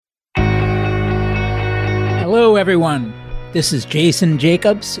Hello, everyone. This is Jason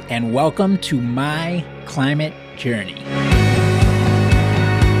Jacobs, and welcome to My Climate Journey.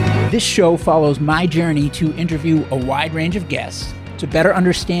 This show follows my journey to interview a wide range of guests to better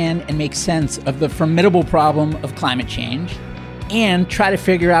understand and make sense of the formidable problem of climate change and try to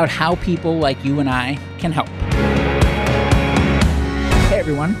figure out how people like you and I can help. Hey,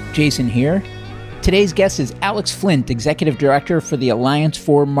 everyone. Jason here. Today's guest is Alex Flint, Executive Director for the Alliance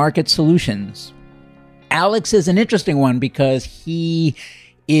for Market Solutions. Alex is an interesting one because he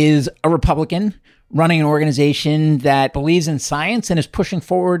is a Republican running an organization that believes in science and is pushing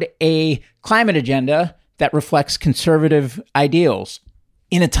forward a climate agenda that reflects conservative ideals.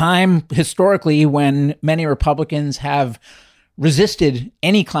 In a time historically when many Republicans have resisted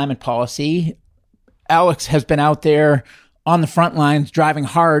any climate policy, Alex has been out there on the front lines driving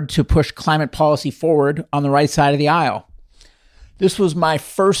hard to push climate policy forward on the right side of the aisle. This was my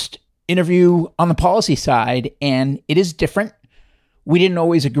first interview on the policy side, and it is different. We didn't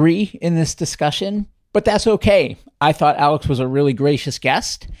always agree in this discussion, but that's okay. I thought Alex was a really gracious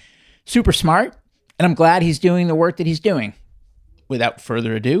guest, super smart, and I'm glad he's doing the work that he's doing. Without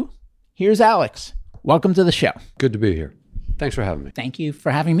further ado, here's Alex. Welcome to the show. Good to be here. Thanks for having me. Thank you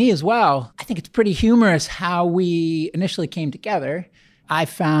for having me as well. I think it's pretty humorous how we initially came together. I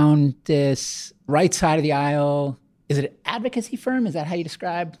found this right side of the aisle. Is it an advocacy firm? Is that how you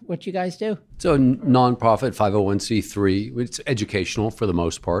describe what you guys do? It's a nonprofit 501c3. It's educational for the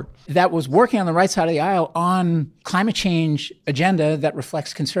most part. That was working on the right side of the aisle on climate change agenda that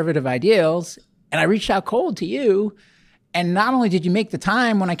reflects conservative ideals. And I reached out cold to you. And not only did you make the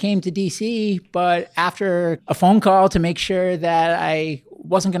time when I came to DC, but after a phone call to make sure that I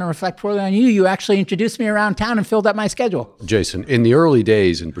wasn't going to reflect poorly on you, you actually introduced me around town and filled up my schedule. Jason, in the early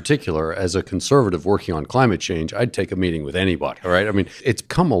days in particular, as a conservative working on climate change, I'd take a meeting with anybody, all right? I mean, it's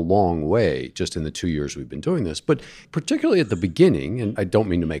come a long way just in the 2 years we've been doing this, but particularly at the beginning, and I don't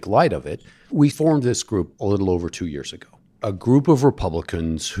mean to make light of it, we formed this group a little over 2 years ago. A group of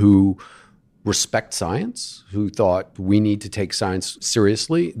Republicans who respect science, who thought we need to take science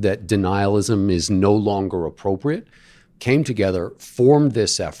seriously, that denialism is no longer appropriate, came together, formed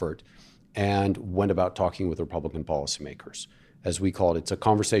this effort, and went about talking with Republican policymakers. As we call it, it's a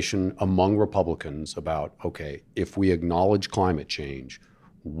conversation among Republicans about, okay, if we acknowledge climate change,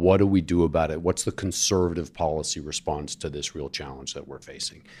 what do we do about it? What's the conservative policy response to this real challenge that we're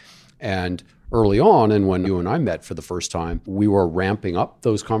facing? And early on, and when you and I met for the first time, we were ramping up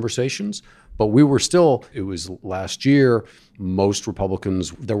those conversations. But we were still, it was last year, most Republicans,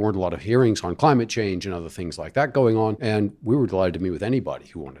 there weren't a lot of hearings on climate change and other things like that going on. And we were delighted to meet with anybody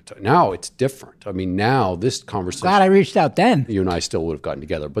who wanted to. Now it's different. I mean, now this conversation. Glad I reached out then. You and I still would have gotten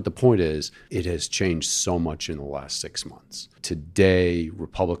together. But the point is, it has changed so much in the last 6 months. Today,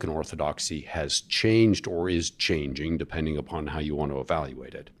 Republican orthodoxy has changed or is changing, depending upon how you want to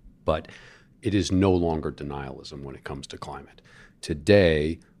evaluate it. But it is no longer denialism when it comes to climate.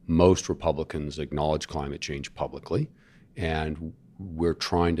 Today, most Republicans acknowledge climate change publicly, and we're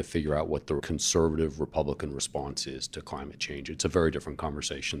trying to figure out what the conservative Republican response is to climate change. It's a very different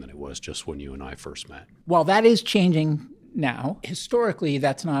conversation than it was just when you and I first met. Well, that is changing now. Historically,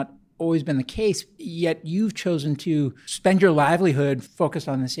 that's not always been the case, yet you've chosen to spend your livelihood focused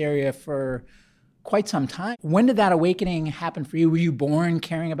on this area for quite some time. When did that awakening happen for you? Were you born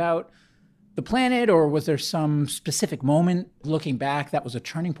caring about the planet, or was there some specific moment looking back that was a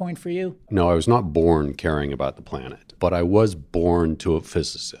turning point for you? No, I was not born caring about the planet, but I was born to a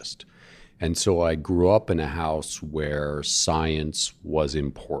physicist. And so I grew up in a house where science was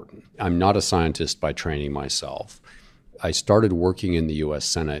important. I'm not a scientist by training myself. I started working in the U.S.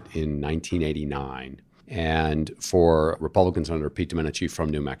 Senate in 1989. And for Republicans under Pete Domenici from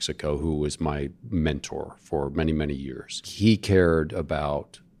New Mexico, who was my mentor for many, many years, he cared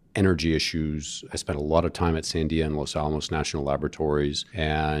about energy issues. I spent a lot of time at Sandia and Los Alamos National Laboratories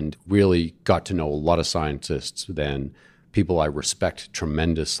and really got to know a lot of scientists then, people I respect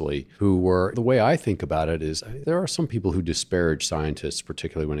tremendously, who were, the way I think about it is, there are some people who disparage scientists,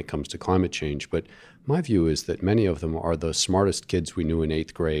 particularly when it comes to climate change, but my view is that many of them are the smartest kids we knew in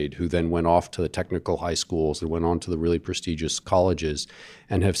 8th grade who then went off to the technical high schools and went on to the really prestigious colleges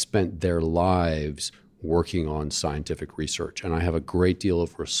and have spent their lives working on scientific research. And I have a great deal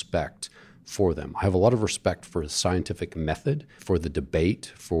of respect for them. I have a lot of respect for the scientific method, for the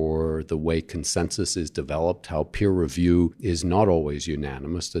debate, for the way consensus is developed, how peer review is not always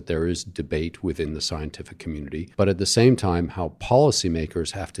unanimous, that there is debate within the scientific community, but at the same time, how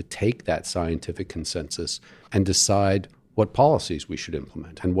policymakers have to take that scientific consensus and decide what policies we should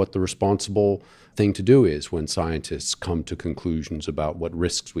implement and what the responsible thing to do is when scientists come to conclusions about what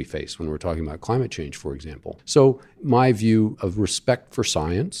risks we face when we're talking about climate change, for example. So my view of respect for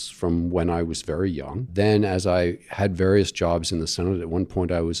science from when I was very young, then as I had various jobs in the Senate, at one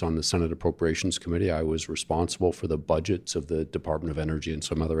point I was on the Senate Appropriations Committee. I was responsible for the budgets of the Department of Energy and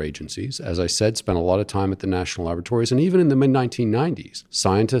some other agencies. As I said, spent a lot of time at the national laboratories. And even in the mid-1990s,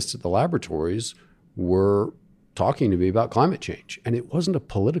 scientists at the laboratories were talking to me about climate change. And it wasn't a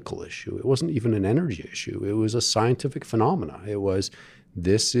political issue. It wasn't even an energy issue. It was a scientific phenomena. It was,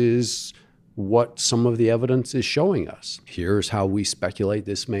 this is what some of the evidence is showing us. Here's how we speculate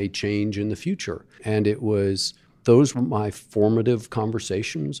this may change in the future. And those were my formative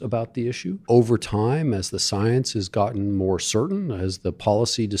conversations about the issue. Over time, as the science has gotten more certain, as the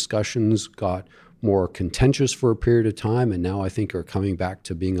policy discussions got more contentious for a period of time, and now I think are coming back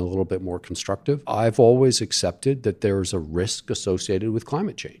to being a little bit more constructive, I've always accepted that there's a risk associated with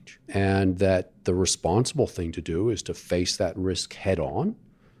climate change, and that the responsible thing to do is to face that risk head on,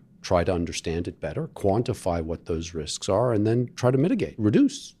 try to understand it better, quantify what those risks are, and then try to mitigate,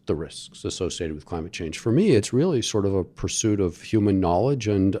 reduce the risks associated with climate change. For me, it's really sort of a pursuit of human knowledge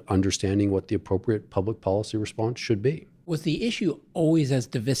and understanding what the appropriate public policy response should be. Was the issue always as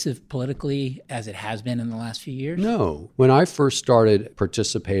divisive politically as it has been in the last few years? No. When I first started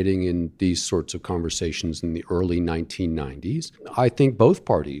participating in these sorts of conversations in the early 1990s, I think both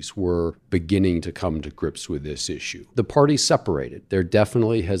parties were beginning to come to grips with this issue. The parties separated. There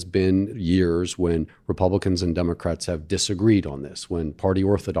definitely has been years when Republicans and Democrats have disagreed on this, when party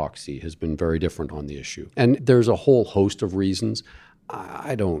orthodoxy has been very different on the issue. And there's a whole host of reasons.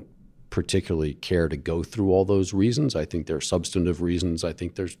 I don't particularly care to go through all those reasons. I think there are substantive reasons. I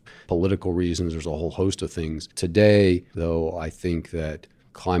think there's political reasons. There's a whole host of things. Today, though, I think that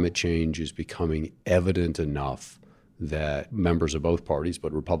climate change is becoming evident enough that members of both parties,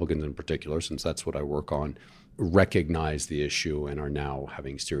 but Republicans in particular, since that's what I work on, recognize the issue and are now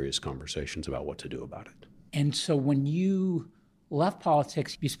having serious conversations about what to do about it. And so when you left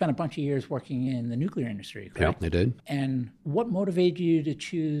politics, you spent a bunch of years working in the nuclear industry, correct? Yeah, I did. And what motivated you to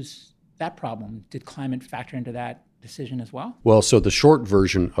choose that problem? Did climate factor into that decision as well? Well, so the short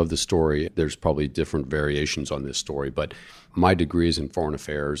version of the story, there's probably different variations on this story, but my degree is in foreign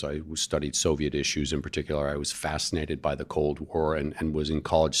affairs. I studied Soviet issues in particular. I was fascinated by the Cold War and was in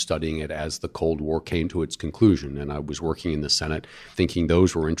college studying it as the Cold War came to its conclusion. And I was working in the Senate thinking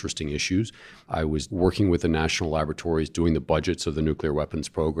those were interesting issues. I was working with the national laboratories doing the budgets of the nuclear weapons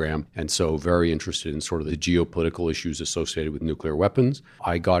program, and so very interested in sort of the geopolitical issues associated with nuclear weapons.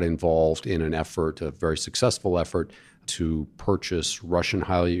 I got involved in an effort, a very successful effort, to purchase Russian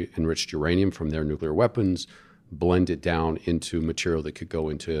highly enriched uranium from their nuclear weapons, blend it down into material that could go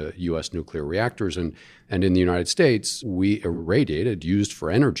into U.S. nuclear reactors. And in the United States, we irradiated, used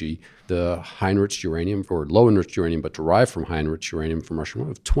for energy, the high-enriched uranium, or low-enriched uranium, but derived from high-enriched uranium from Russia,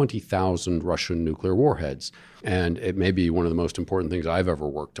 of 20,000 Russian nuclear warheads. And it may be one of the most important things I've ever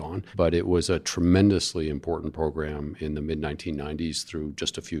worked on, but it was a tremendously important program in the mid-1990s through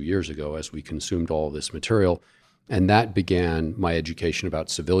just a few years ago as we consumed all of this material. And that began my education about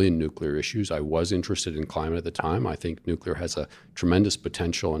civilian nuclear issues. I was interested in climate at the time. I think nuclear has a tremendous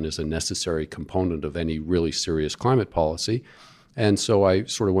potential and is a necessary component of any really serious climate policy. And so I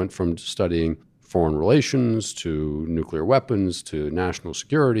sort of went from studying foreign relations to nuclear weapons to national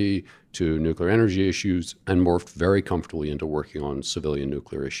security to nuclear energy issues, and morphed very comfortably into working on civilian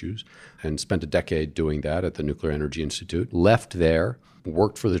nuclear issues, and spent a decade doing that at the Nuclear Energy Institute. Left there,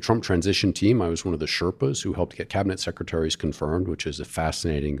 worked for the Trump transition team. I was one of the Sherpas who helped get cabinet secretaries confirmed, which is a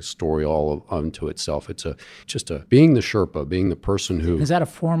fascinating story all unto itself. It's being the Sherpa, being the person who... Is that a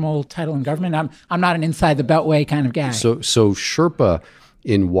formal title in government? I'm not an inside the beltway kind of guy. So Sherpa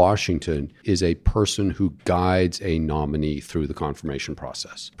in Washington is a person who guides a nominee through the confirmation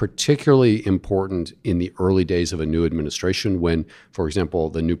process. Particularly important in the early days of a new administration when, for example,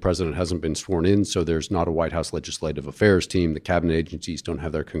 the new president hasn't been sworn in, so there's not a White House legislative affairs team. The cabinet agencies don't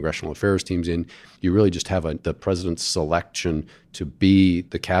have their congressional affairs teams in. You really just have the president's selection to be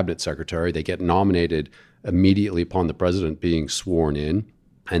the cabinet secretary. They get nominated immediately upon the president being sworn in.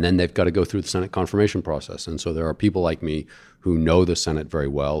 And then they've got to go through the Senate confirmation process. And so there are people like me who know the Senate very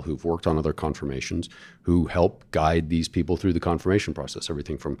well, who've worked on other confirmations, who help guide these people through the confirmation process,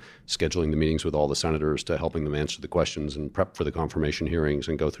 everything from scheduling the meetings with all the senators to helping them answer the questions and prep for the confirmation hearings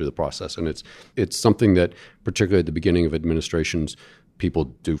and go through the process. And it's something that, particularly at the beginning of administrations, people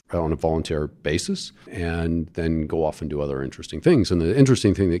do on a volunteer basis and then go off and do other interesting things. And the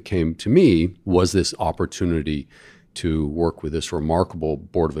interesting thing that came to me was this opportunity to work with this remarkable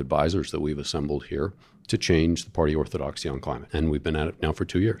board of advisors that we've assembled here, to change the party orthodoxy on climate. And we've been at it now for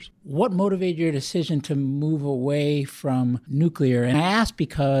 2 years. What motivated your decision to move away from nuclear? And I ask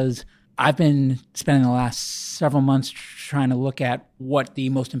because I've been spending the last several months trying to look at what the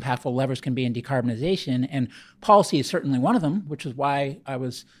most impactful levers can be in decarbonization, and policy is certainly one of them, which is why I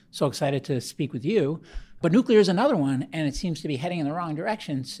was so excited to speak with you. But nuclear is another one, and it seems to be heading in the wrong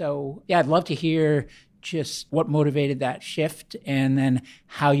direction. So, yeah, I'd love to hear just what motivated that shift and then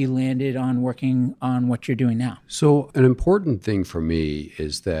how you landed on working on what you're doing now. So an important thing for me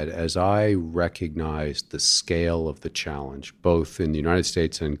is that as I recognized the scale of the challenge, both in the United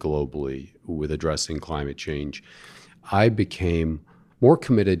States and globally with addressing climate change, I became more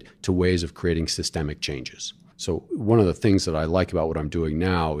committed to ways of creating systemic changes. So one of the things that I like about what I'm doing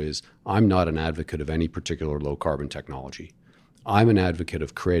now is I'm not an advocate of any particular low carbon technology. I'm an advocate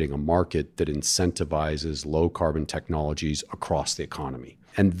of creating a market that incentivizes low carbon technologies across the economy.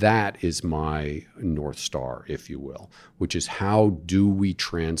 And that is my North Star, if you will, which is how do we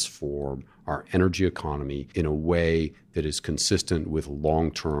transform our energy economy in a way that is consistent with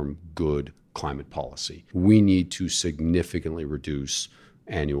long-term good climate policy. We need to significantly reduce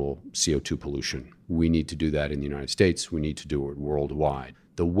annual CO2 pollution. We need to do that in the United States. We need to do it worldwide.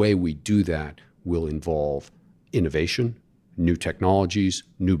 The way we do that will involve innovation, new technologies,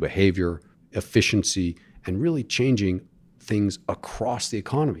 new behavior, efficiency, and really changing things across the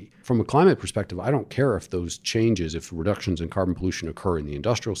economy. From a climate perspective, I don't care if those changes, if reductions in carbon pollution occur in the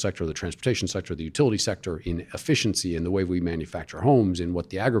industrial sector, the transportation sector, the utility sector, in efficiency, in the way we manufacture homes, in what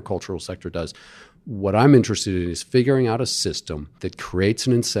the agricultural sector does. What I'm interested in is figuring out a system that creates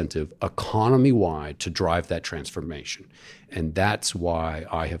an incentive economy-wide to drive that transformation. And that's why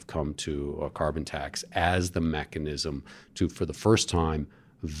I have come to a carbon tax as the mechanism to, for the first time,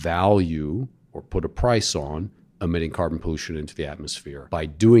 value or put a price on emitting carbon pollution into the atmosphere. By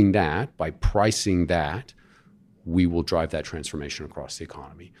doing that, by pricing that, we will drive that transformation across the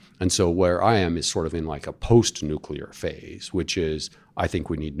economy. And so where I am is sort of in like a post-nuclear phase, which is I think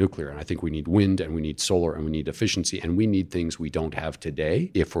we need nuclear, and I think we need wind, and we need solar, and we need efficiency, and we need things we don't have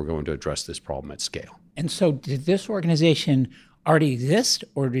today if we're going to address this problem at scale. And so did this organization already exist,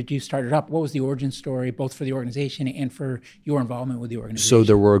 or did you start it up? What was the origin story, both for the organization and for your involvement with the organization? So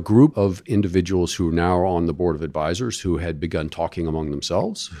there were a group of individuals who now are on the board of advisors who had begun talking among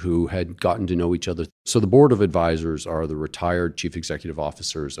themselves, who had gotten to know each other. So the board of advisors are the retired chief executive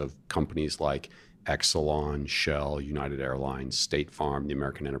officers of companies like Exelon, Shell, United Airlines, State Farm, the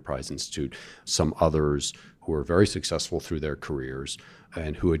American Enterprise Institute, some others who were very successful through their careers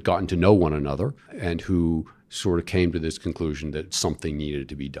and who had gotten to know one another and who sort of came to this conclusion that something needed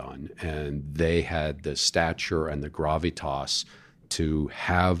to be done. And they had the stature and the gravitas to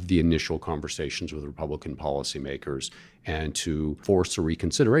have the initial conversations with Republican policymakers and to force a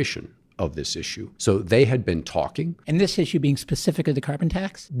reconsideration of this issue. So they had been talking. And this issue being specifically the carbon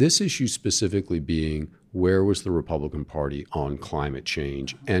tax? This issue specifically being where was the Republican Party on climate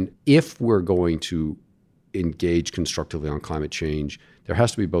change? And if we're going to engage constructively on climate change, there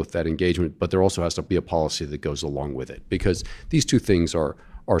has to be both that engagement, but there also has to be a policy that goes along with it, because these two things are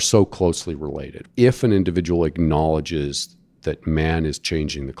so closely related. If an individual acknowledges that man is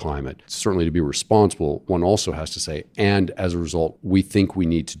changing the climate, certainly to be responsible, one also has to say, and as a result, we think we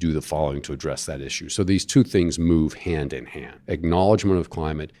need to do the following to address that issue. So these two things move hand in hand. Acknowledgement of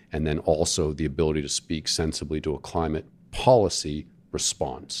climate, and then also the ability to speak sensibly to a climate policy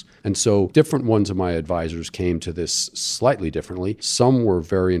response. And so different ones of my advisors came to this slightly differently. Some were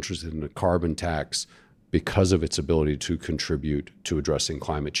very interested in a carbon tax because of its ability to contribute to addressing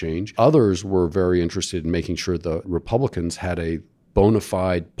climate change. Others were very interested in making sure the Republicans had a bona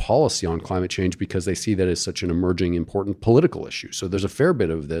fide policy on climate change because they see that as such an emerging important political issue. So there's a fair bit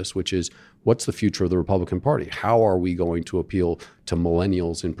of this, which is what's the future of the Republican Party? How are we going to appeal to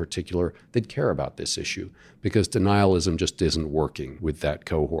millennials in particular that care about this issue? Because denialism just isn't working with that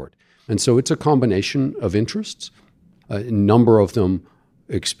cohort. And so it's a combination of interests. A number of them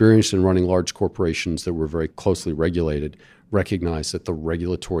experienced in running large corporations that were very closely regulated recognize that the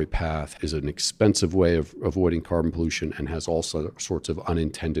regulatory path is an expensive way of avoiding carbon pollution and has all sorts of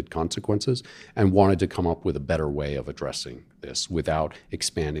unintended consequences, and wanted to come up with a better way of addressing this without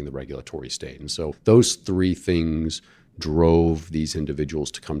expanding the regulatory state. And so those three things drove these individuals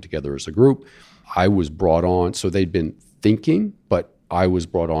to come together as a group. I was brought on, so they'd been thinking, but I was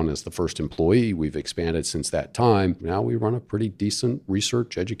brought on as the first employee. We've expanded since that time. Now we run a pretty decent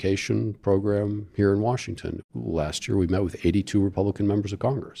research education program here in Washington. Last year we met with 82 Republican members of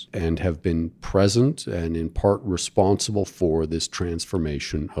Congress and have been present and in part responsible for this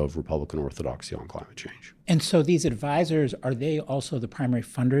transformation of Republican orthodoxy on climate change. And so these advisors, are they also the primary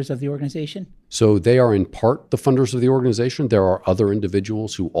funders of the organization? So they are in part the funders of the organization. There are other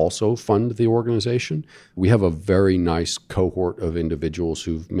individuals who also fund the organization. We have a very nice cohort of individuals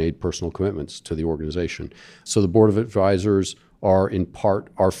who've made personal commitments to the organization. So the board of advisors are in part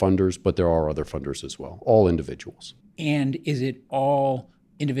our funders, but there are other funders as well, all individuals. And is it all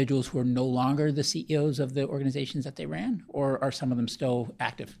individuals who are no longer the CEOs of the organizations that they ran, or are some of them still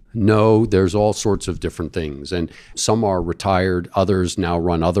active? No, there's all sorts of different things. And some are retired, others now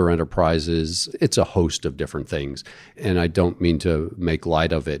run other enterprises. It's a host of different things. And I don't mean to make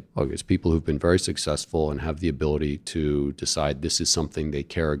light of it. It's people who've been very successful and have the ability to decide this is something they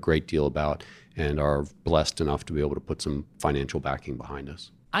care a great deal about and are blessed enough to be able to put some financial backing behind us.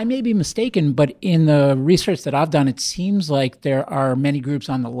 I may be mistaken, but in the research that I've done, it seems like there are many groups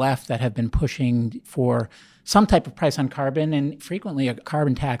on the left that have been pushing for some type of price on carbon and frequently a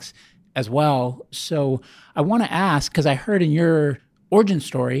carbon tax as well. So I want to ask, because I heard in your origin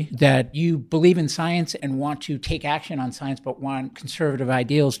story that you believe in science and want to take action on science, but want conservative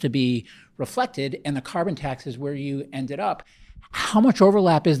ideals to be reflected, and the carbon tax is where you ended up. How much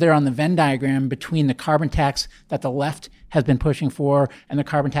overlap is there on the Venn diagram between the carbon tax that the left has been pushing for and the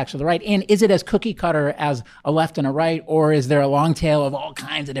carbon tax of the right? And is it as cookie cutter as a left and a right, or is there a long tail of all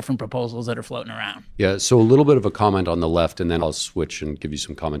kinds of different proposals that are floating around? Yeah, so a little bit of a comment on the left, and then I'll switch and give you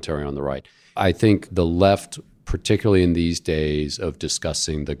some commentary on the right. I think the left, particularly in these days of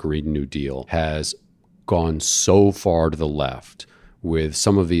discussing the Green New Deal, has gone so far to the left with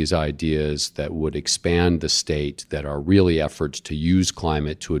some of these ideas that would expand the state, that are really efforts to use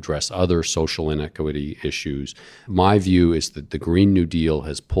climate to address other social inequity issues. My view is that the Green New Deal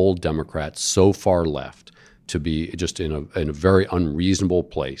has pulled Democrats so far left to be just in a very unreasonable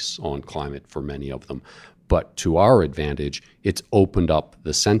place on climate for many of them. But to our advantage, it's opened up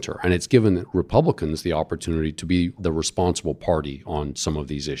the center, and it's given Republicans the opportunity to be the responsible party on some of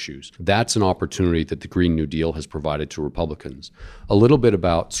these issues. That's an opportunity that the Green New Deal has provided to Republicans. A little bit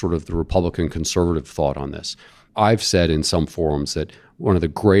about sort of the Republican conservative thought on this. I've said in some forums that one of the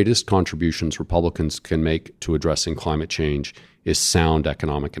greatest contributions Republicans can make to addressing climate change is sound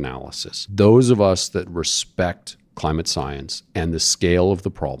economic analysis. Those of us that respect climate science and the scale of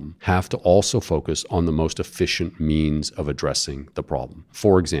the problem have to also focus on the most efficient means of addressing the problem.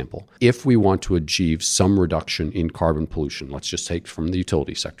 For example, if we want to achieve some reduction in carbon pollution, let's just take from the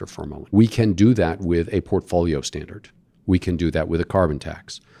utility sector for a moment, we can do that with a portfolio standard. We can do that with a carbon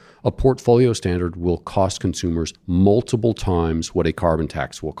tax. A portfolio standard will cost consumers multiple times what a carbon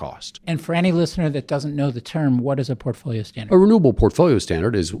tax will cost. And for any listener that doesn't know the term, what is a portfolio standard? A renewable portfolio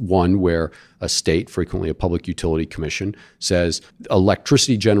standard is one where a state, frequently a public utility commission, says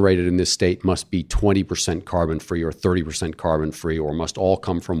electricity generated in this state must be 20% carbon-free or 30% carbon-free, or must all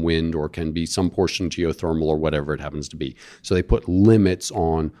come from wind, or can be some portion geothermal, or whatever it happens to be. So they put limits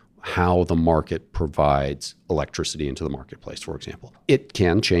on how the market provides electricity into the marketplace, for example. It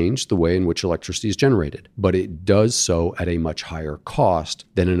can change the way in which electricity is generated, but it does so at a much higher cost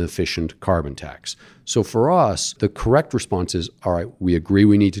than an efficient carbon tax. So for us, the correct response is, all right, we agree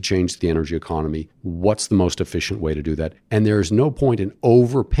we need to change the energy economy. What's the most efficient way to do that? And there is no point in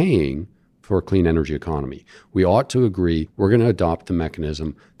overpaying for a clean energy economy. We ought to agree we're going to adopt the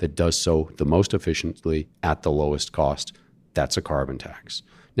mechanism that does so the most efficiently at the lowest cost. That's a carbon tax.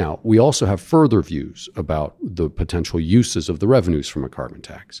 Now, we also have further views about the potential uses of the revenues from a carbon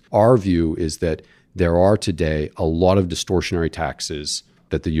tax. Our view is that there are today a lot of distortionary taxes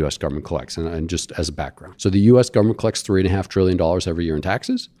that the U.S. government collects. And just as a background, so the U.S. government collects $3.5 trillion every year in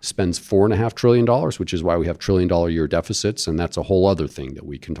taxes, spends $4.5 trillion, which is why we have trillion-dollar-a-year deficits, and that's a whole other thing that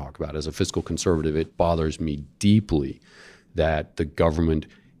we can talk about. As a fiscal conservative, it bothers me deeply that the government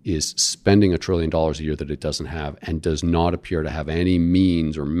is spending $1 trillion a year that it doesn't have, and does not appear to have any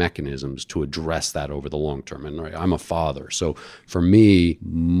means or mechanisms to address that over the long term. And I'm a father, so for me,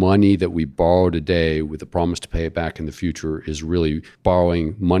 money that we borrow today with the promise to pay it back in the future is really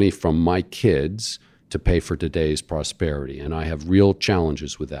borrowing money from my kids to pay for today's prosperity. And I have real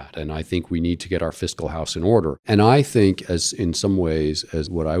challenges with that. And I think we need to get our fiscal house in order. And I think, as in some ways, as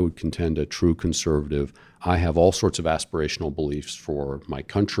what I would contend a true conservative, I have all sorts of aspirational beliefs for my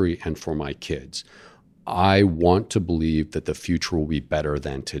country and for my kids. I want to believe that the future will be better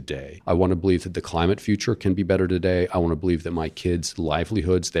than today. I want to believe that the climate future can be better today. I want to believe that my kids'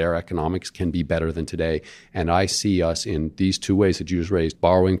 livelihoods, their economics can be better than today. And I see us in these two ways that you just raised: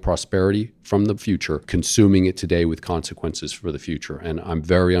 borrowing prosperity from the future, consuming it today with consequences for the future. And I'm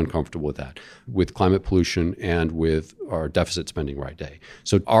very uncomfortable with that, with climate pollution and with our deficit spending right today.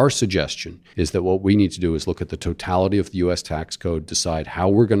 So our suggestion is that what we need to do is look at the totality of the U.S. tax code, decide how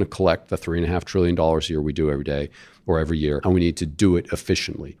we're going to collect the $3.5 trillion a year, we do every day or every year, and we need to do it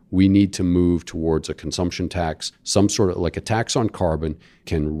efficiently. We need to move towards a consumption tax, some sort of like a tax on carbon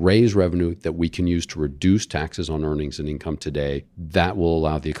can raise revenue that we can use to reduce taxes on earnings and income today. That will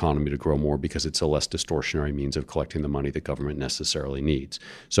allow the economy to grow more because it's a less distortionary means of collecting the money the government necessarily needs.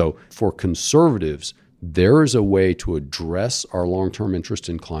 So for conservatives, there is a way to address our long-term interest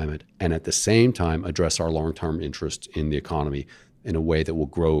in climate and at the same time address our long-term interest in the economy in a way that will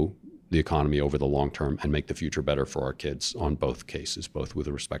grow the economy over the long term and make the future better for our kids on both cases, both with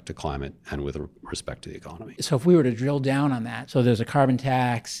respect to climate and with respect to the economy. So if we were to drill down on that, so there's a carbon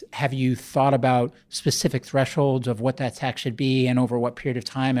tax, have you thought about specific thresholds of what that tax should be and over what period of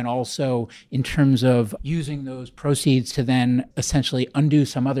time? And also in terms of using those proceeds to then essentially undo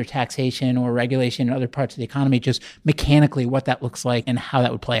some other taxation or regulation in other parts of the economy, just mechanically what that looks like and how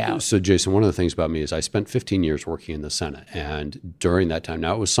that would play out? So Jason, one of the things about me is I spent 15 years working in the Senate. And during that time,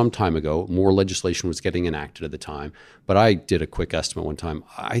 now it was some time ago, more legislation was getting enacted at the time, but I did a quick estimate one time.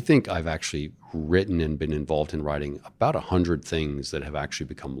 I think I've actually written and been involved in writing about 100 things that have actually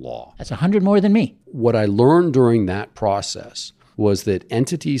become law. That's 100 more than me. What I learned during that process was that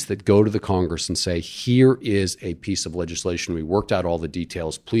entities that go to the Congress and say, here is a piece of legislation, we worked out all the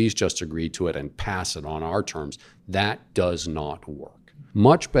details, please just agree to it and pass it on our terms, that does not work.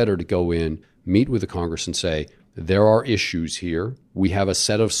 Much better to go in, meet with the Congress and say, there are issues here. We have a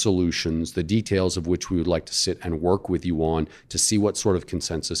set of solutions, the details of which we would like to sit and work with you on to see what sort of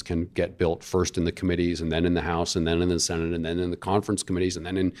consensus can get built first in the committees and then in the House and then in the Senate and then in the conference committees and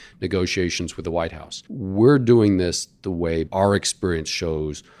then in negotiations with the White House. We're doing this the way our experience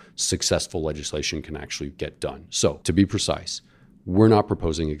shows successful legislation can actually get done. So to be precise, we're not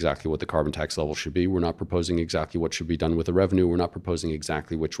proposing exactly what the carbon tax level should be. We're not proposing exactly what should be done with the revenue. We're not proposing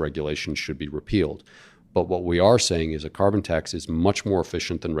exactly which regulations should be repealed. But what we are saying is a carbon tax is much more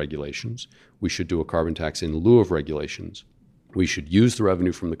efficient than regulations. We should do a carbon tax in lieu of regulations. We should use the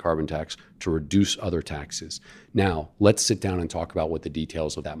revenue from the carbon tax to reduce other taxes. Now, let's sit down and talk about what the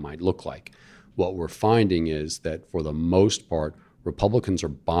details of that might look like. What we're finding is that for the most part, Republicans are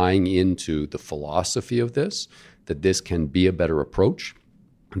buying into the philosophy of this, that this can be a better approach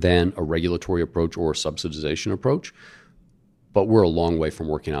than a regulatory approach or a subsidization approach. But we're a long way from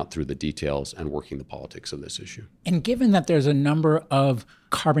working out through the details and working the politics of this issue. And given that there's a number of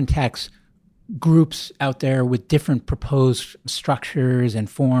carbon tax groups out there with different proposed structures and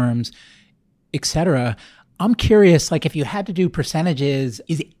forms, et cetera, I'm curious, like if you had to do percentages,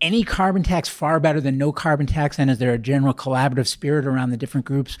 is any carbon tax far better than no carbon tax? And is there a general collaborative spirit around the different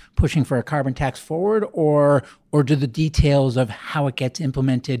groups pushing for a carbon tax forward? Or do the details of how it gets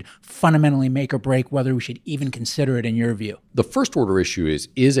implemented fundamentally make or break whether we should even consider it in your view? The first order issue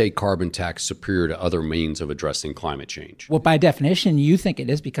is a carbon tax superior to other means of addressing climate change? Well, by definition, you think it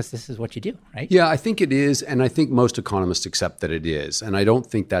is because this is what you do, right? Yeah, I think it is. And I think most economists accept that it is. And I don't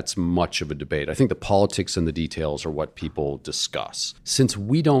think that's much of a debate. I think the politics and the details are what people discuss. Since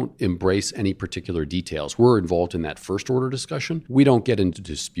we don't embrace any particular details, we're involved in that first order discussion. We don't get into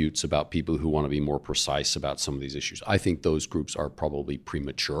disputes about people who want to be more precise about some of these issues. I think those groups are probably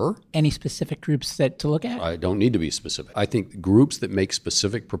premature. Any specific groups that to look at? I don't need to be specific. I think groups that make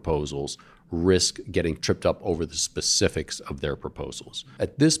specific proposals risk getting tripped up over the specifics of their proposals.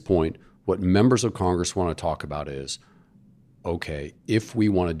 At this point, what members of Congress want to talk about is, okay, if we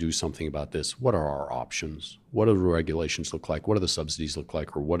want to do something about this, what are our options? What do the regulations look like? What do the subsidies look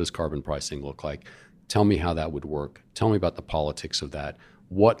like? Or what does carbon pricing look like? Tell me how that would work. Tell me about the politics of that.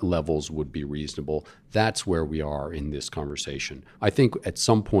 What levels would be reasonable? That's where we are in this conversation. I think at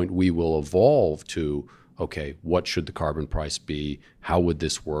some point we will evolve to, okay, what should the carbon price be? How would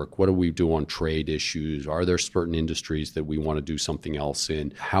this work? What do we do on trade issues? Are there certain industries that we want to do something else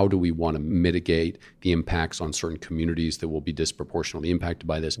in? How do we want to mitigate the impacts on certain communities that will be disproportionately impacted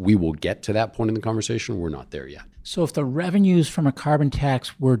by this? We will get to that point in the conversation. We're not there yet. So if the revenues from a carbon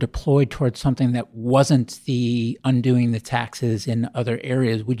tax were deployed towards something that wasn't the undoing the taxes in other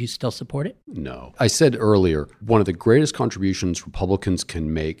areas, would you still support it? No. I said earlier, one of the greatest contributions Republicans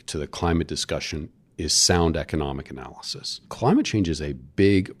can make to the climate discussion is sound economic analysis. Climate change is a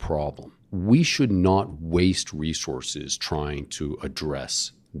big problem. We should not waste resources trying to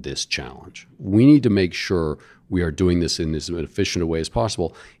address this challenge. We need to make sure we are doing this in as efficient a way as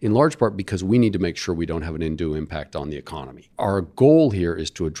possible, in large part because we need to make sure we don't have an undue impact on the economy. Our goal here is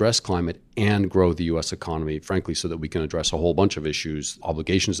to address climate and grow the U.S. economy, frankly, so that we can address a whole bunch of issues,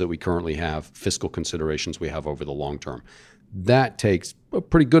 obligations that we currently have, fiscal considerations we have over the long term. That takes a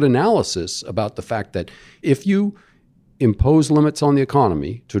pretty good analysis about the fact that if you impose limits on the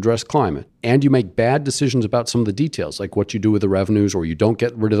economy to address climate, and you make bad decisions about some of the details, like what you do with the revenues, or you don't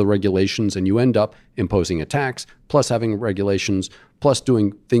get rid of the regulations, and you end up imposing a tax, plus having regulations, plus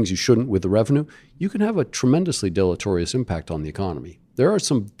doing things you shouldn't with the revenue, you can have a tremendously deleterious impact on the economy. There are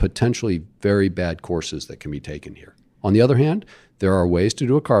some potentially very bad courses that can be taken here. On the other hand, there are ways to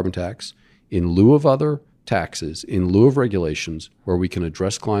do a carbon tax in lieu of other taxes, in lieu of regulations, where we can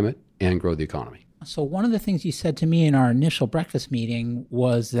address climate and grow the economy. So one of the things you said to me in our initial breakfast meeting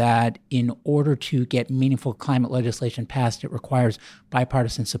was that in order to get meaningful climate legislation passed, it requires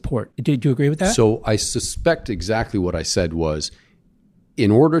bipartisan support. Do you agree with that? So I suspect exactly what I said was, in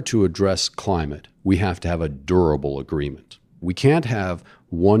order to address climate, we have to have a durable agreement. We can't have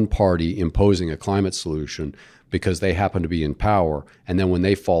one party imposing a climate solution because they happen to be in power, and then when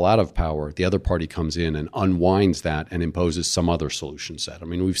they fall out of power, the other party comes in and unwinds that and imposes some other solution set. I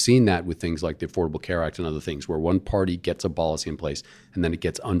mean, we've seen that with things like the Affordable Care Act and other things, where one party gets a policy in place and then it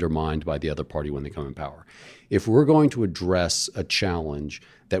gets undermined by the other party when they come in power. If we're going to address a challenge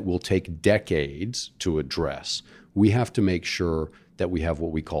that will take decades to address, we have to make sure that we have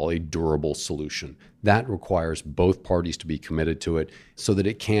what we call a durable solution. That requires both parties to be committed to it so that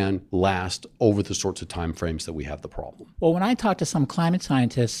it can last over the sorts of time frames that we have the problem. Well, when I talk to some climate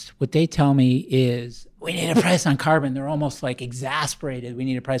scientists, what they tell me is, we need a price on carbon. They're almost like exasperated. We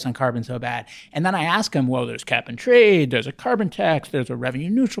need a price on carbon so bad. And then I ask them, well, there's cap and trade, there's a carbon tax, there's a revenue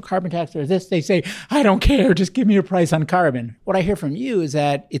neutral carbon tax, there's this. They say, I don't care, just give me a price on carbon. What I hear from you is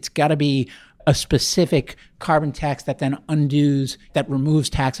that it's got to be a specific carbon tax that then undoes, that removes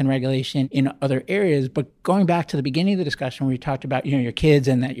tax and regulation in other areas. But going back to the beginning of the discussion where you talked about, your kids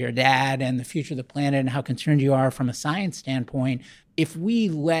and that your dad and the future of the planet and how concerned you are from a science standpoint, if we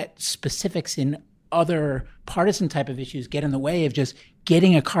let specifics in other partisan type of issues get in the way of just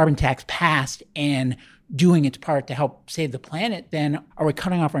getting a carbon tax passed and doing its part to help save the planet, then are we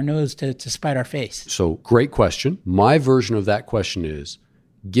cutting off our nose to spite our face? So great question. My version of that question is,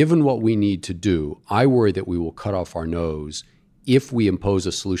 given what we need to do, I worry that we will cut off our nose if we impose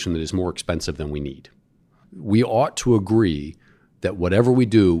a solution that is more expensive than we need. We ought to agree that whatever we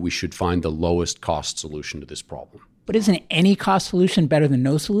do, we should find the lowest cost solution to this problem. But isn't any cost solution better than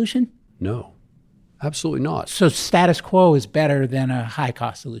no solution? No, absolutely not. So status quo is better than a high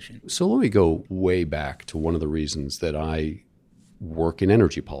cost solution. So let me go way back to one of the reasons that I work in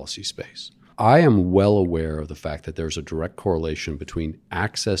energy policy space. I am well aware of the fact that there's a direct correlation between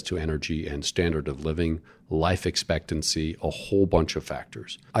access to energy and standard of living, life expectancy, a whole bunch of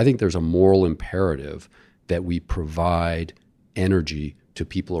factors. I think there's a moral imperative that we provide energy to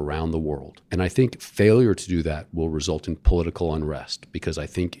people around the world. And I think failure to do that will result in political unrest, because I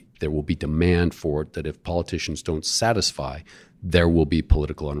think there will be demand for it that if politicians don't satisfy, there will be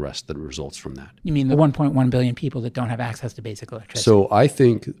political unrest that results from that. You mean the 1.1 billion people that don't have access to basic electricity? So I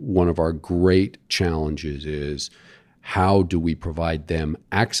think one of our great challenges is, how do we provide them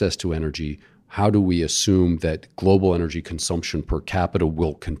access to energy? How do we assume that global energy consumption per capita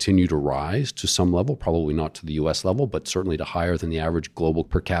will continue to rise to some level, probably not to the US level, but certainly to higher than the average global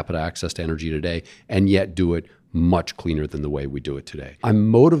per capita access to energy today, and yet do it much cleaner than the way we do it today? I'm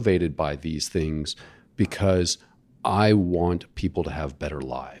motivated by these things because I want people to have better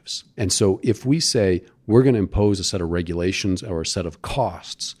lives. And so if we say we're going to impose a set of regulations or a set of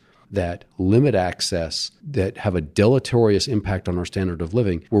costs that limit access, that have a deleterious impact on our standard of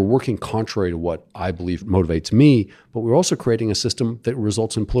living, we're working contrary to what I believe motivates me, but we're also creating a system that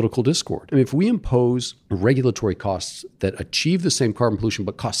results in political discord. I mean, if we impose regulatory costs that achieve the same carbon pollution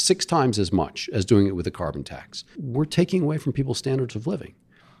but cost 6 times as much as doing it with a carbon tax, we're taking away from people's standards of living.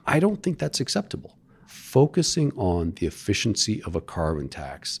 I don't think that's acceptable. Focusing on the efficiency of a carbon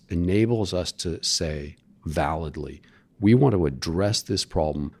tax enables us to say validly, we want to address this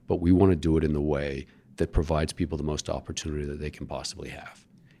problem, but we want to do it in the way that provides people the most opportunity that they can possibly have.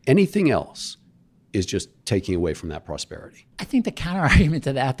 Anything else is just taking away from that prosperity. I think the counter argument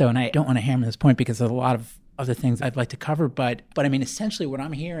to that, though, and I don't want to hammer this point because there's a lot of other things I'd like to cover, but I mean, essentially what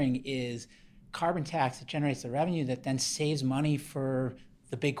I'm hearing is carbon tax that generates the revenue that then saves money for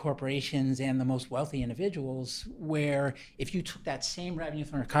the big corporations and the most wealthy individuals, where if you took that same revenue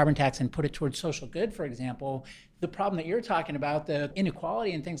from a carbon tax and put it towards social good, for example, the problem that you're talking about, the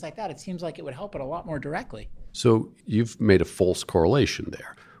inequality and things like that, it seems like it would help it a lot more directly. So you've made a false correlation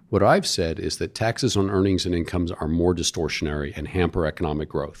there. What I've said is that taxes on earnings and incomes are more distortionary and hamper economic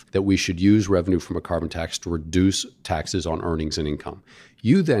growth, that we should use revenue from a carbon tax to reduce taxes on earnings and income.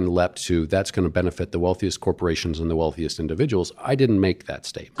 You then leapt to, that's going to benefit the wealthiest corporations and the wealthiest individuals. I didn't make that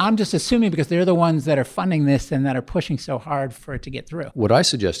statement. I'm just assuming because they're the ones that are funding this and that are pushing so hard for it to get through. What I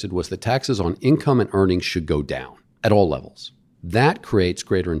suggested was that taxes on income and earnings should go down. at all levels. That creates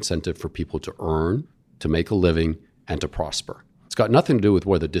greater incentive for people to earn, to make a living, and to prosper. It's got nothing to do with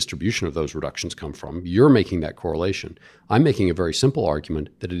where the distribution of those reductions come from. You're making that correlation. I'm making a very simple argument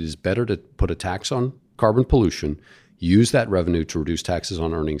that it is better to put a tax on carbon pollution, use that revenue to reduce taxes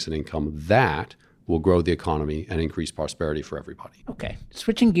on earnings and income. That will grow the economy and increase prosperity for everybody. Okay.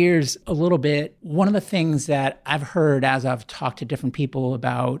 Switching gears a little bit, one of the things that I've heard as I've talked to different people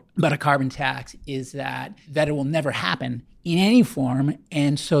about a carbon tax is that it will never happen in any form.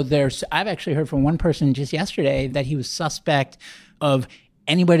 And so I've actually heard from one person just yesterday that he was suspect of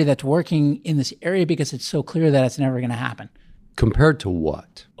anybody that's working in this area because it's so clear that it's never going to happen. Compared to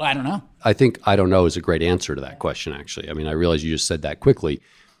what? Well, I don't know. I think I don't know is a great answer to that question, actually. I mean, I realize you just said that quickly,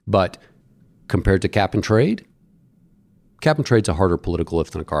 but compared to cap and trade, cap and trade's a harder political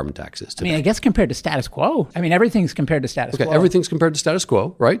lift than a carbon tax is today. I guess compared to status quo. Everything's compared to status quo. Okay, everything's compared to status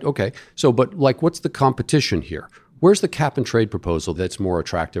quo, right? Okay. So, but what's the competition here? Where's the cap and trade proposal that's more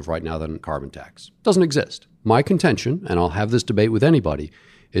attractive right now than a carbon tax? Doesn't exist. My contention, and I'll have this debate with anybody,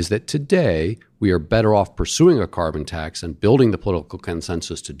 is that today we are better off pursuing a carbon tax and building the political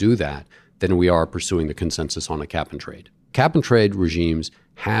consensus to do that than we are pursuing the consensus on a cap and trade. Cap and trade regimes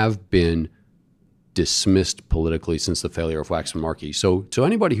have been dismissed politically since the failure of Waxman Markey. So to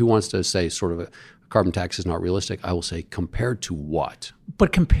anybody who wants to say sort of a carbon tax is not realistic, I will say compared to what?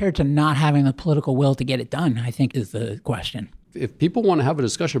 But compared to not having the political will to get it done, I think is the question. If people want to have a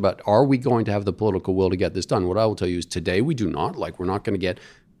discussion about are we going to have the political will to get this done, what I will tell you is today we do not. We're not going to get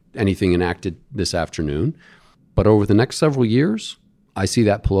anything enacted this afternoon. But over the next several years, I see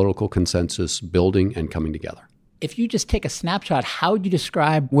that political consensus building and coming together. If you just take a snapshot, how would you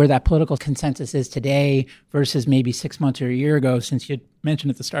describe where that political consensus is today versus maybe 6 months or a year ago, since you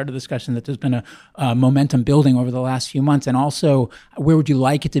mentioned at the start of the discussion that there's been a momentum building over the last few months? And also, where would you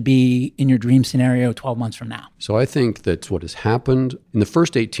like it to be in your dream scenario 12 months from now? So I think that what has happened in the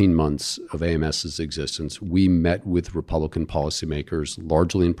first 18 months of AMS's existence, we met with Republican policymakers,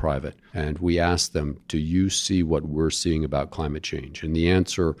 largely in private, and we asked them, do you see what we're seeing about climate change? And the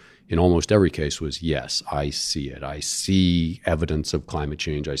answer in almost every case was, yes, I see it. I see evidence of climate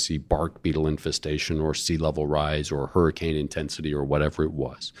change. I see bark beetle infestation or sea level rise or hurricane intensity or whatever it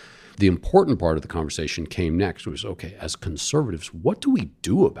was. The important part of the conversation came next was, okay, as conservatives, what do we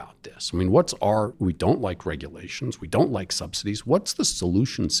do about this? I mean, we don't like regulations. We don't like subsidies. What's the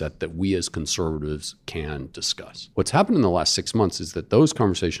solution set that we as conservatives can discuss? What's happened in the last 6 months is that those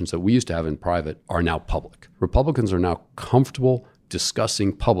conversations that we used to have in private are now public. Republicans are now comfortable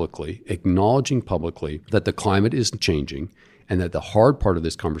discussing publicly, acknowledging publicly that the climate is changing and that the hard part of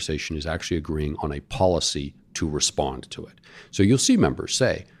this conversation is actually agreeing on a policy to respond to it. So you'll see members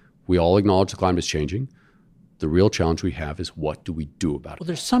say, we all acknowledge the climate is changing. The real challenge we have is what do we do about it? Well,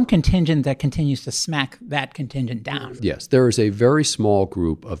 there's some contingent that continues to smack that contingent down. Yes, there is a very small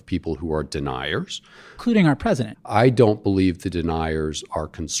group of people who are deniers. Including our president. I don't believe the deniers are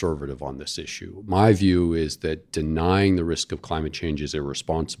conservative on this issue. My view is that denying the risk of climate change is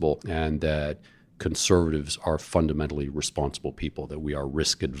irresponsible and that conservatives are fundamentally responsible people, that we are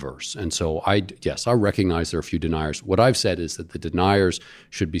risk adverse. And so I recognize there are a few deniers. What I've said is that the deniers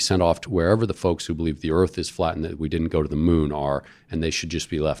should be sent off to wherever the folks who believe the earth is flat and that we didn't go to the moon are, and they should just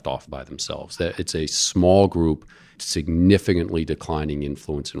be left off by themselves. That it's a small group, significantly declining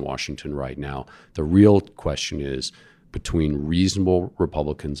influence in Washington right now. The real question is, between reasonable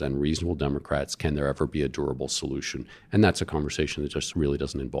Republicans and reasonable Democrats, can there ever be a durable solution? And that's a conversation that just really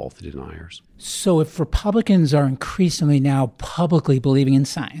doesn't involve the deniers. So if Republicans are increasingly now publicly believing in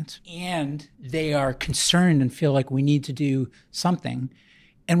science and they are concerned and feel like we need to do something,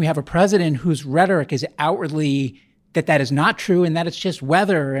 and we have a president whose rhetoric is outwardly that is not true and that it's just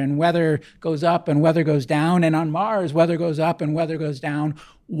weather, and weather goes up and weather goes down, and on Mars weather goes up and weather goes down,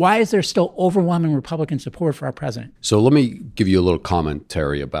 why is there still overwhelming Republican support for our president? So let me give you a little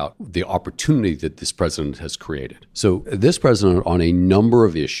commentary about the opportunity that this president has created. So this president on a number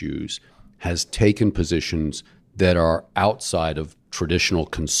of issues has taken positions that are outside of traditional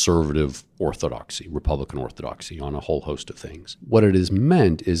conservative orthodoxy, Republican orthodoxy, on a whole host of things. What it has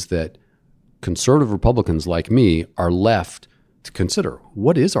meant is that conservative Republicans like me are left to consider,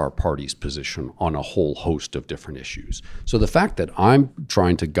 what is our party's position on a whole host of different issues? So the fact that I'm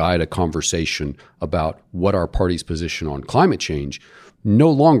trying to guide a conversation about what our party's position on climate change no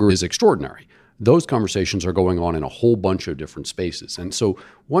longer is extraordinary. Those conversations are going on in a whole bunch of different spaces. And so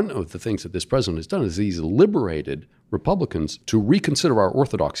one of the things that this president has done is he's liberated Republicans to reconsider our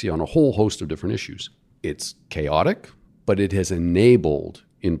orthodoxy on a whole host of different issues. It's chaotic, but it has enabled,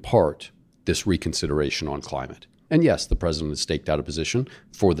 in part, this reconsideration on climate. And yes, the president has staked out a position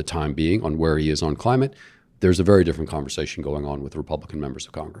for the time being on where he is on climate, there's a very different conversation going on with Republican members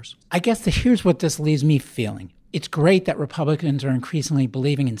of Congress. I guess here's what this leaves me feeling. It's great that Republicans are increasingly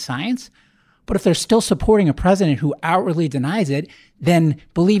believing in science, but if they're still supporting a president who outwardly denies it, then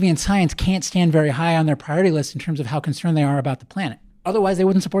believing in science can't stand very high on their priority list in terms of how concerned they are about the planet. Otherwise, they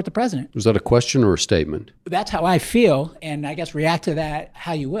wouldn't support the president. Was that a question or a statement? That's how I feel, and I guess react to that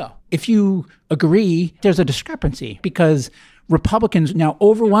how you will. If you agree, there's a discrepancy because Republicans now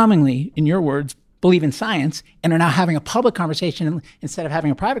overwhelmingly, in your words, believe in science and are now having a public conversation instead of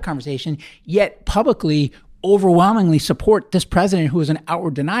having a private conversation, yet publicly overwhelmingly support this president who is an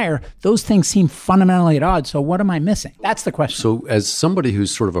outward denier. Those things seem fundamentally at odds. So what am I missing? That's the question. So as somebody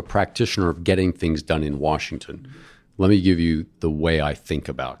who's sort of a practitioner of getting things done in Washington, let me give you the way I think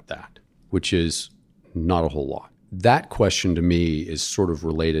about that, which is not a whole lot. That question to me is sort of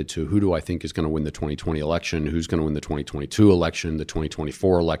related to who do I think is going to win the 2020 election, who's going to win the 2022 election, the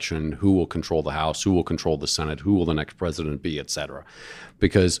 2024 election, who will control the House, who will control the Senate, who will the next president be, et cetera.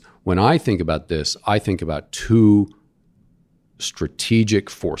 Because when I think about this, I think about two strategic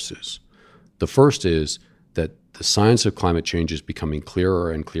forces. The first is that the science of climate change is becoming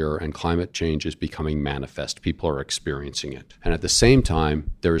clearer and clearer, and climate change is becoming manifest. People are experiencing it. And at the same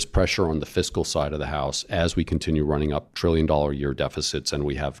time, there is pressure on the fiscal side of the House as we continue running up trillion-dollar-a-year deficits, and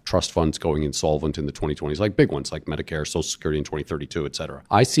we have trust funds going insolvent in the 2020s, like big ones, like Medicare, Social Security in 2032, et cetera.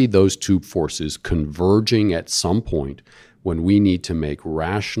 I see those two forces converging at some point when we need to make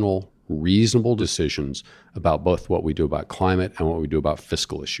rational, reasonable decisions about both what we do about climate and what we do about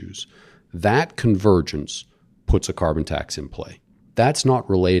fiscal issues. That convergence puts a carbon tax in play. That's not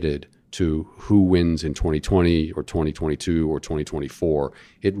related to who wins in 2020 or 2022 or 2024.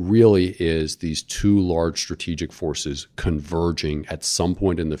 It really is these two large strategic forces converging at some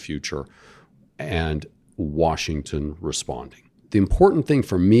point in the future and Washington responding. The important thing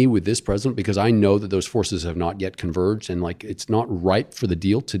for me with this president, because I know that those forces have not yet converged and it's not ripe for the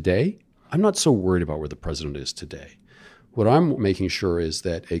deal today, I'm not so worried about where the president is today. What I'm making sure is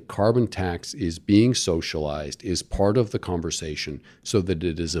that a carbon tax is being socialized, is part of the conversation so that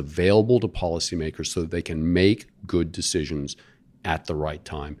it is available to policymakers so that they can make good decisions at the right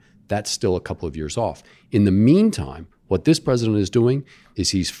time. That's still a couple of years off. In the meantime, what this president is doing is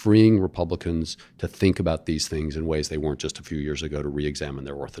he's freeing Republicans to think about these things in ways they weren't just a few years ago, to re-examine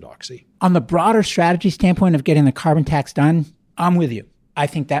their orthodoxy. On the broader strategy standpoint of getting the carbon tax done, I'm with you. I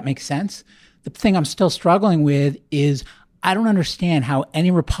think that makes sense. The thing I'm still struggling with is I don't understand how any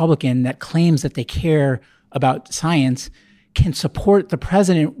Republican that claims that they care about science can support the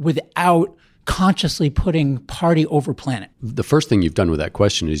president without consciously putting party over planet. The first thing you've done with that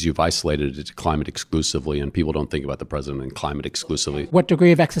question is you've isolated it to climate exclusively, and people don't think about the president and climate exclusively. What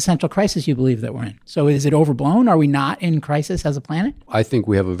degree of existential crisis you believe that we're in? So is it overblown? Are we not in crisis as a planet? I think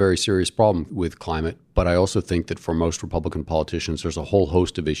we have a very serious problem with climate, but I also think that for most Republican politicians, there's a whole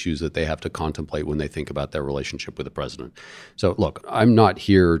host of issues that they have to contemplate when they think about their relationship with the president. So look, I'm not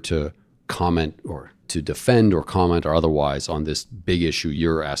here to comment or to defend or comment or otherwise on this big issue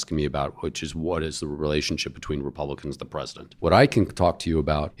you're asking me about, which is what is the relationship between Republicans and the president. What I can talk to you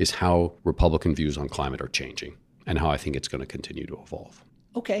about is how Republican views on climate are changing and how I think it's going to continue to evolve.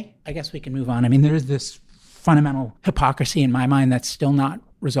 Okay, I guess we can move on. I mean, there is this fundamental hypocrisy in my mind that's still not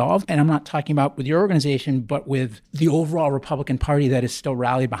resolved. And I'm not talking about with your organization, but with the overall Republican Party that is still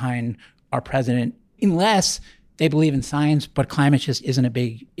rallied behind our president, unless they believe in science, but climate just isn't a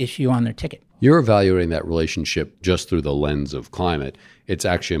big issue on their ticket. You're evaluating that relationship just through the lens of climate. It's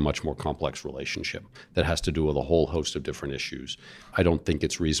actually a much more complex relationship that has to do with a whole host of different issues. I don't think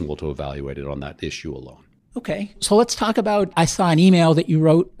it's reasonable to evaluate it on that issue alone. Okay, so let's talk about, I saw an email that you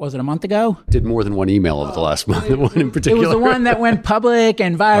wrote, was it a month ago? Did more than one email over the last month, one in particular. It was the one that went public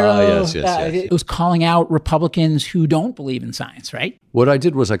and viral. Yes. It was calling out Republicans who don't believe in science, right? What I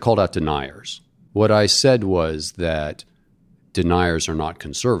did was I called out deniers. What I said was that deniers are not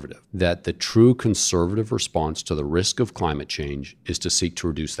conservative, that the true conservative response to the risk of climate change is to seek to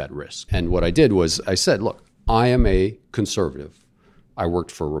reduce that risk. And what I did was I said, look, I am a conservative. I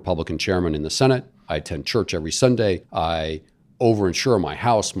worked for a Republican chairman in the Senate. I attend church every Sunday. I overinsure my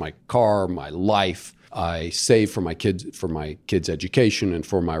house, my car, my life. I save for my kids' education and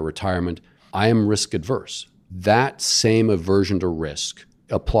for my retirement. I am risk adverse. That same aversion to risk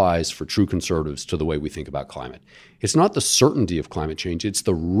applies for true conservatives to the way we think about climate. It's not the certainty of climate change, it's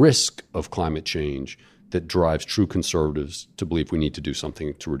the risk of climate change that drives true conservatives to believe we need to do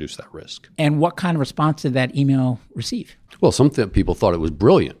something to reduce that risk. And what kind of response did that email receive? Well, some people thought it was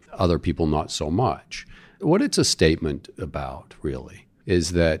brilliant, other people not so much. What it's a statement about, really,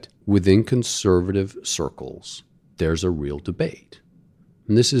 is that within conservative circles, there's a real debate.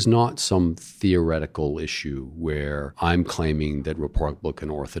 And this is not some theoretical issue where I'm claiming that Republican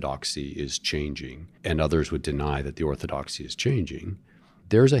orthodoxy is changing and others would deny that the orthodoxy is changing.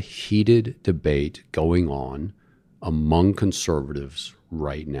 There's a heated debate going on among conservatives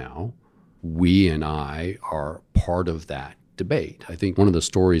right now. We and I are part of that debate. I think one of the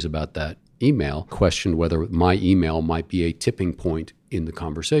stories about that email questioned whether my email might be a tipping point in the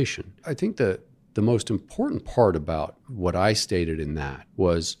conversation. I think that the most important part about what I stated in that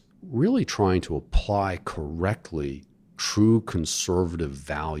was really trying to apply correctly true conservative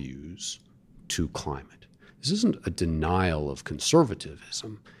values to climate. This isn't a denial of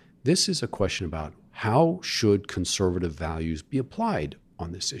conservatism. This is a question about how should conservative values be applied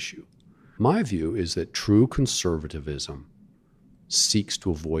on this issue. My view is that true conservatism seeks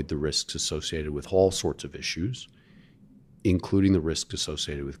to avoid the risks associated with all sorts of issues, including the risks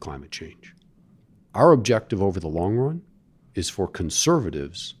associated with climate change. Our objective over the long run is for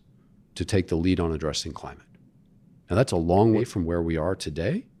conservatives to take the lead on addressing climate. Now, that's a long way from where we are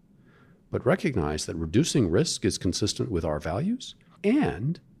today, but recognize that reducing risk is consistent with our values,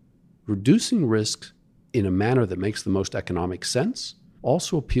 and reducing risk in a manner that makes the most economic sense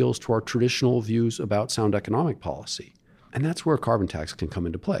also appeals to our traditional views about sound economic policy. And that's where a carbon tax can come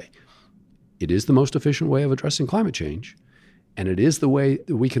into play. It is the most efficient way of addressing climate change, and it is the way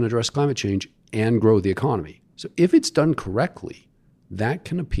that we can address climate change and grow the economy. So if it's done correctly, that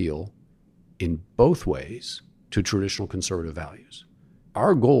can appeal in both ways to traditional conservative values.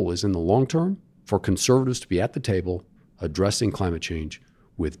 Our goal is in the long term for conservatives to be at the table addressing climate change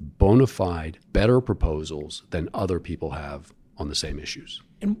with bona fide, better proposals than other people have on the same issues.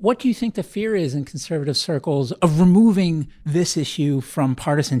 And what do you think the fear is in conservative circles of removing this issue from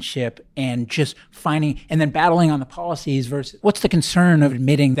partisanship and just finding and then battling on the policies versus what's the concern of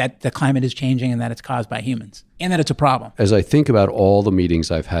admitting that the climate is changing and that it's caused by humans and that it's a problem? As I think about all the meetings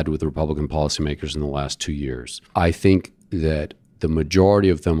I've had with Republican policymakers in the last 2 years, I think that the majority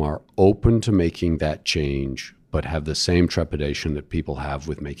of them are open to making that change, but have the same trepidation that people have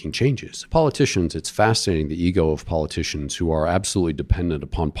with making changes. Politicians, it's fascinating, the ego of politicians who are absolutely dependent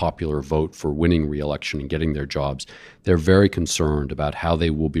upon popular vote for winning re-election and getting their jobs. They're very concerned about how they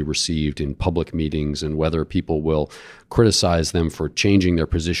will be received in public meetings and whether people will criticize them for changing their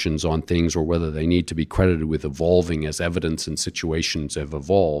positions on things or whether they need to be credited with evolving as evidence and situations have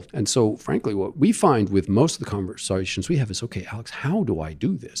evolved. And so, frankly, what we find with most of the conversations we have is, okay, Alex, how do I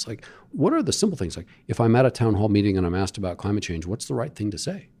do this? Like, what are the simple things? Like, if I'm at a town hall meeting and I'm asked about climate change, what's the right thing to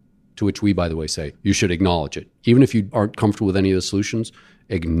say? To which we, by the way, say, you should acknowledge it. Even if you aren't comfortable with any of the solutions,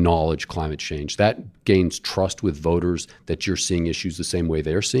 acknowledge climate change. That gains trust with voters that you're seeing issues the same way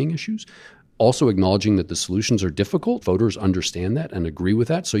they're seeing issues. Also acknowledging that the solutions are difficult. Voters understand that and agree with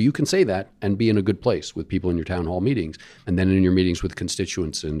that. So you can say that and be in a good place with people in your town hall meetings and then in your meetings with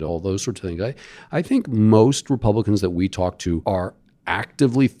constituents and all those sorts of things. I think most Republicans that we talk to are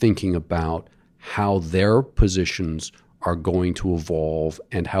actively thinking about how their positions are going to evolve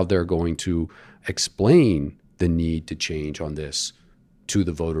and how they're going to explain the need to change on this to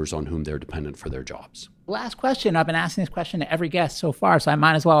the voters on whom they're dependent for their jobs. Last question. I've been asking this question to every guest so far, so I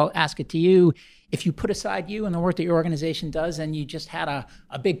might as well ask it to you. If you put aside you and the work that your organization does and you just had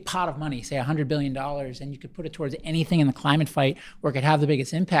a big pot of money, say $100 billion, and you could put it towards anything in the climate fight where it could have the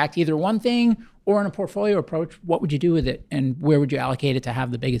biggest impact, either one thing or in a portfolio approach, what would you do with it? And where would you allocate it to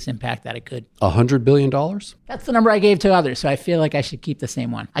have the biggest impact that it could? $100 billion? That's the number I gave to others, so I feel like I should keep the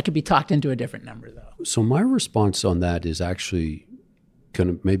same one. I could be talked into a different number, though. So my response on that is actually kind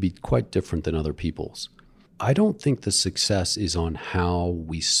of maybe quite different than other people's. I don't think the success is on how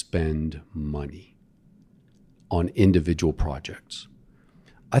we spend money on individual projects.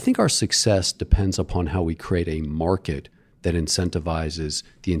 I think our success depends upon how we create a market that incentivizes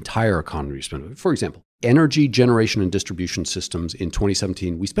the entire economy to spend. For example, energy generation and distribution systems in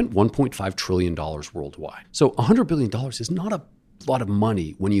 2017, we spent $1.5 trillion worldwide. So $100 billion is not a lot of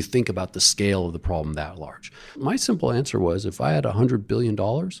money when you think about the scale of the problem that large. My simple answer was, if I had $100 billion,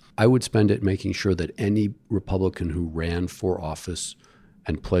 I would spend it making sure that any Republican who ran for office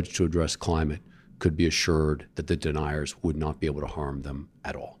and pledged to address climate could be assured that the deniers would not be able to harm them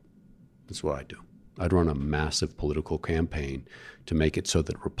at all. That's what I do. I'd run a massive political campaign to make it so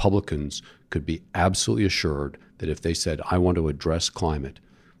that Republicans could be absolutely assured that if they said, I want to address climate,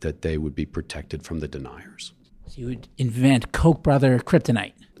 that they would be protected from the deniers. So you would invent Koch brother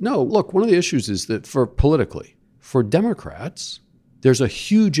kryptonite. No, look, one of the issues is that for Democrats, there's a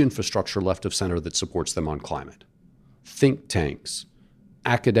huge infrastructure left of center that supports them on climate. Think tanks,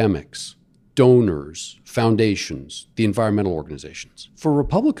 academics, donors, foundations, the environmental organizations. For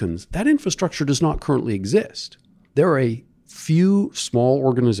Republicans, that infrastructure does not currently exist. There are a few small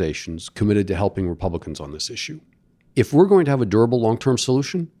organizations committed to helping Republicans on this issue. If we're going to have a durable long-term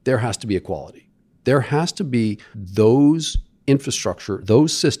solution, there has to be equality. There has to be those infrastructure,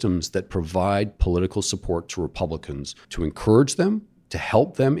 those systems that provide political support to Republicans to encourage them, to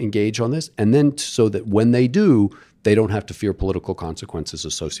help them engage on this, and then so that when they do, they don't have to fear political consequences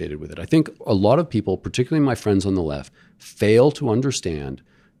associated with it. I think a lot of people, particularly my friends on the left, fail to understand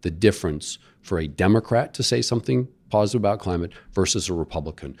the difference for a Democrat to say something positive about climate versus a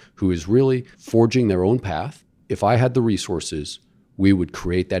Republican who is really forging their own path. If I had the resources, we would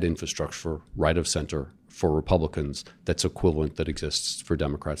create that infrastructure right of center for Republicans that's equivalent that exists for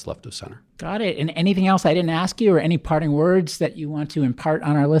Democrats left of center. Got it. And anything else I didn't ask you, or any parting words that you want to impart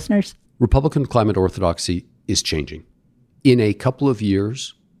on our listeners? Republican climate orthodoxy is changing. In a couple of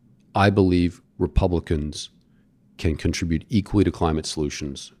years, I believe Republicans can contribute equally to climate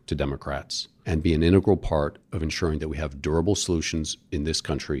solutions to Democrats and be an integral part of ensuring that we have durable solutions in this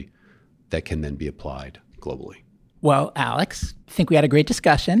country that can then be applied globally. Well, Alex, I think we had a great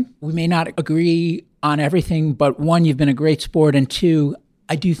discussion. We may not agree on everything, but one, you've been a great sport, and two,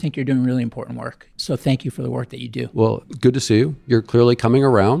 I do think you're doing really important work. So thank you for the work that you do. Well, good to see you. You're clearly coming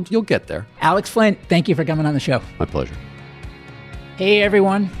around. You'll get there. Alex Flint, thank you for coming on the show. My pleasure. Hey,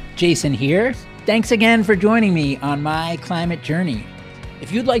 everyone. Jason here. Thanks again for joining me on my climate journey.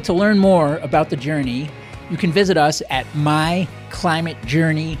 If you'd like to learn more about the journey, you can visit us at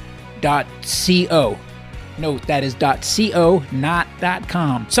myclimatejourney.co. Note, that is .co, not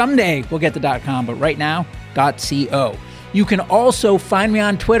 .com. Someday we'll get the .com, but right now, .co. You can also find me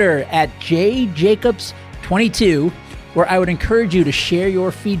on Twitter at jjacobs22, where I would encourage you to share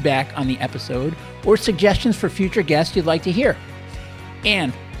your feedback on the episode or suggestions for future guests you'd like to hear.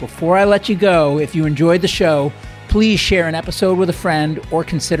 And before I let you go, if you enjoyed the show, please share an episode with a friend or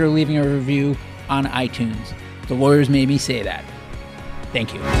consider leaving a review on iTunes. The lawyers made me say that.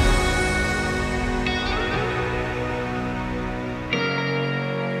 Thank you.